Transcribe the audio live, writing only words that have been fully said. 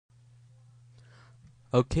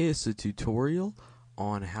Okay, it's a tutorial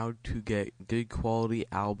on how to get good quality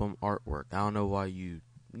album artwork. I don't know why you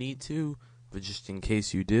need to, but just in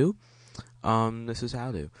case you do, this is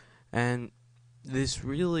how to. And this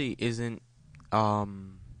really isn't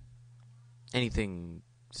anything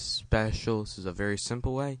special. This is a very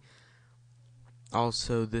simple way.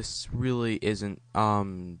 Also, this really isn't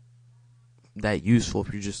that useful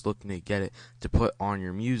if you're just looking to get it to put on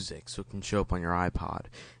your music so it can show up on your iPod.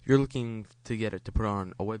 If you're looking to get it to put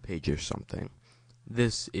on a web page or something,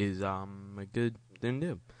 this is a good thing to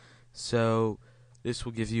do. So this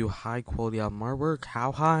will give you high quality album artwork.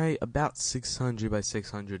 How high? About 600 by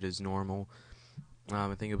 600 is normal.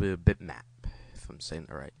 I think it'll be a bitmap, if I'm saying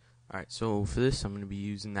that right. Alright, so for this I'm going to be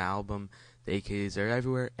using the album The AKAs Are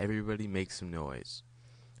Everywhere, Everybody Make Some Noise.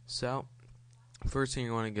 So first thing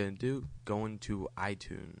you want to do, go into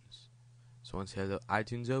iTunes. So once you have the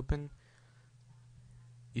iTunes open,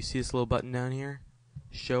 you see this little button down here?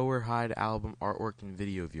 Show or hide album artwork in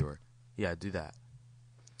video viewer. Yeah, do that.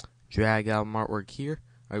 Drag album artwork here.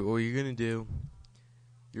 Alright, what you're going to do,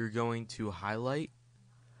 you're going to highlight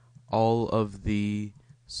all of the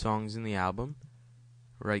songs in the album.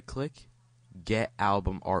 Right click, get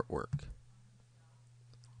album artwork.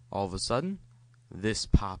 All of a sudden, this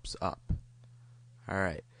pops up.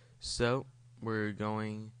 Alright, so we're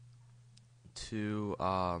going to,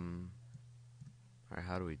 alright,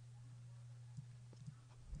 how do we,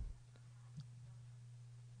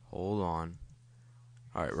 hold on.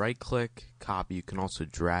 Alright, right click, copy, you can also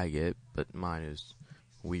drag it, but mine is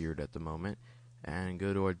weird at the moment. And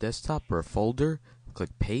go to our desktop or a folder,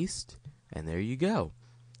 click paste, and there you go.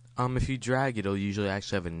 If you drag it, it'll usually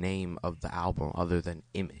actually have a name of the album other than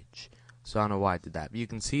image. So I don't know why I did that. But you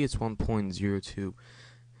can see it's 1.02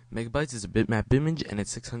 megabytes. It's a bitmap image, and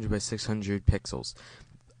it's 600 by 600 pixels.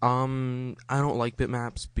 I don't like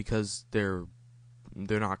bitmaps because they're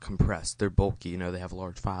not compressed. They're bulky. You know, they have a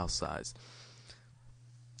large file size.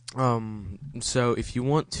 So if you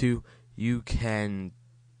want to, you can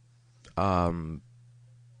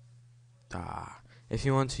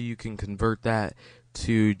you can convert that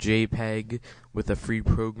to JPEG with a free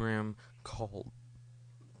program called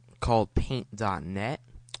paint.net.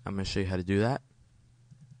 I'm going to show you how to do that.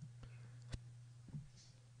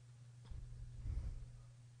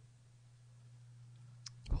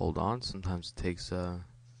 Hold on, sometimes it takes a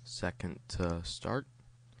second to start.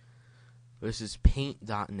 This is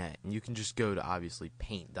paint.net, and you can just go to, obviously,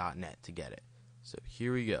 paint.net to get it. So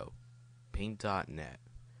here we go, paint.net.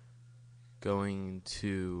 Going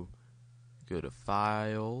to go to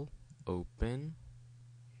File, Open,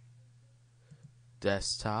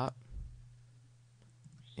 Desktop,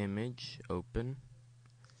 Image, Open,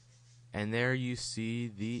 and there you see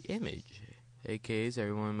the image. AKAs,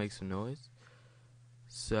 everyone make some noise.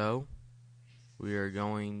 So we are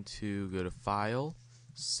going to go to File,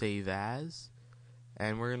 Save As,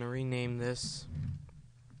 and we're going to rename this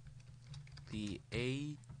the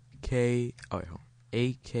AKAs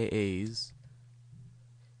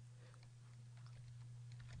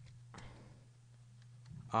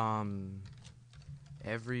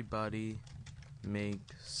Everybody Make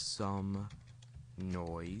Some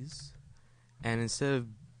Noise. And instead of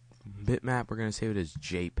bitmap, we're going to save it as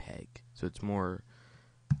JPEG. So it's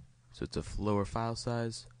a lower file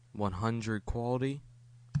size, 100 quality.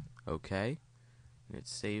 Okay.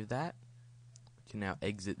 Let's save that. We can now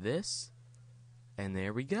exit this. And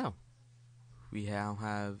there we go. We now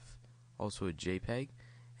have also a JPEG.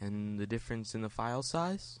 And the difference in the file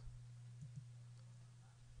size,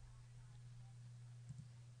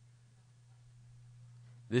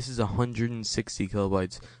 this is 160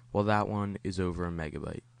 kilobytes, while that one is over a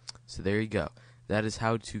megabyte. So there you go. That is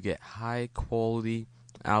how to get high quality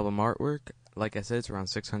album artwork. Like I said, it's around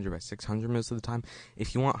 600 by 600 most of the time.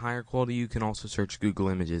 If you want higher quality, you can also search Google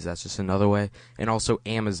Images. That's just another way. And also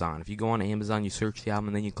Amazon. If you go on Amazon, you search the album,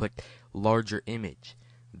 and then you click larger image.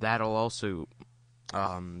 That'll also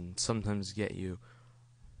sometimes get you.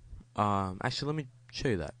 Actually, let me show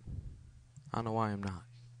you that. I don't know why I'm not.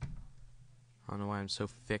 I don't know why I'm so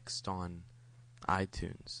fixed on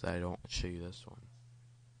iTunes that I don't show you this one.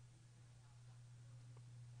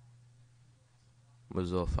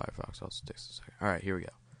 Mozilla Firefox also takes a second. Alright, here we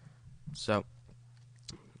go. So,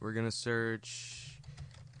 we're going to search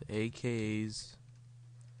the AKAs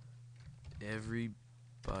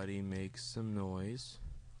Everybody Make Some Noise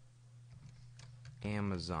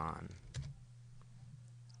Amazon.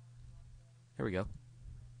 There we go.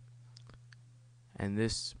 And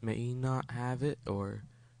this may not have it, or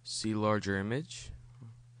see larger image.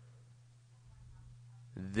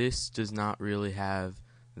 This does not really have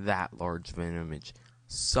that large of an image.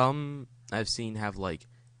 Some I've seen have like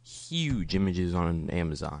huge images on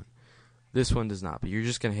Amazon. This one does not, but you're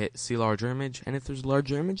just going to hit see larger image, and if there's a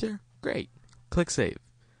larger image there, great. Click save,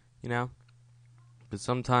 you know? But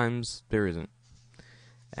sometimes there isn't.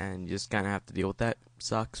 And you just kind of have to deal with that.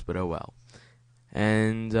 Sucks, but oh well.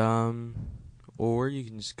 And, or you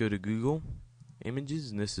can just go to Google Images,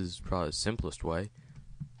 and this is probably the simplest way.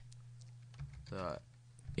 The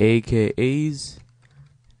AKAs,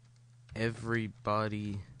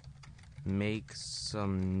 everybody makes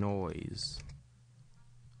some noise.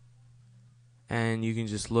 And you can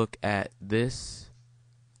just look at this,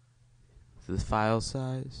 the file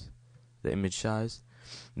size, the image size.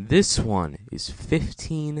 This one is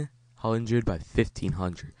 1500 by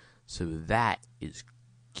 1500. So that is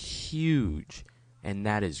huge. And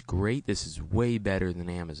that is great. This is way better than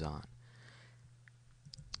Amazon.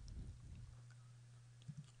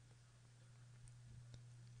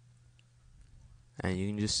 And you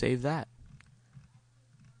can just save that.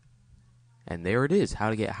 And there it is, how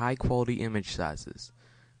to get high quality image sizes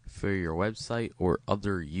for your website or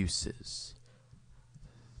other uses.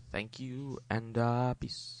 Thank you, and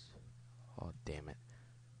peace. Oh, damn it.